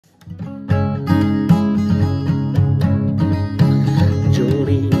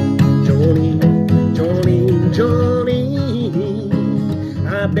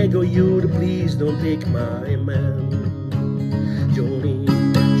beg of you to please don't take my man. Johnny,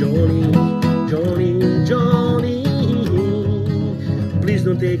 Johnny, Johnny, Johnny, please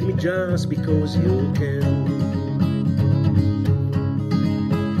don't take me just because you can.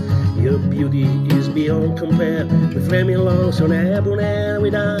 Your beauty is beyond compare, with flaming locks on ebon hair,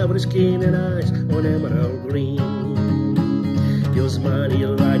 with ivory skin and eyes on emerald green. Your smile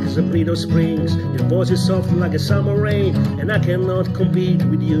is like a breeze of springs, your voice is soft like a summer rain, and I cannot compete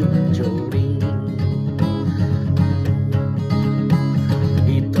with you, Jolene.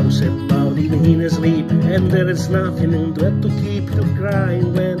 He talks about even in his sleep, and there is nothing left to keep from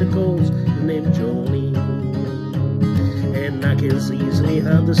crying when the calls your name Jolene. And I can easily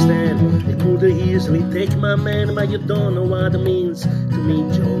understand, they could easily take my man, but you don't know what it means to me,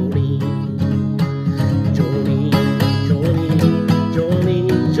 Jolene. Jolene, Jolene,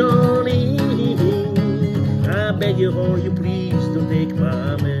 Jolene, Jolene, I beg you, oh, you please don't take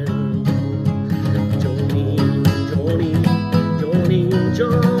my man. Jolene, Jolene, Jolene,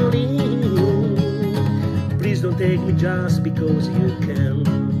 Jolene, please don't take me just because you can.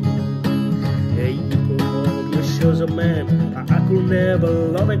 Hey, you put all your shows of man, I could never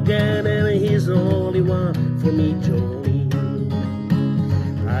love again, and he's the only one for me, Jolene.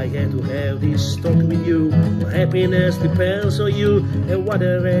 I had to have this talk with you, my happiness depends on you, and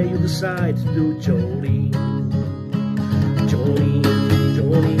whatever you decide to do, Jolene. Jolene,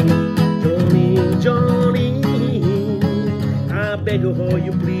 Jolene, Jolene, Jolene, I beg you, oh,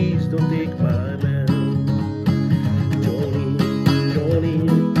 you please don't take my man. Jolene,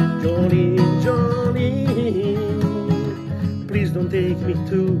 Jolene, Jolene, Jolene, please don't take me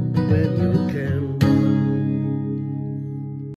too when you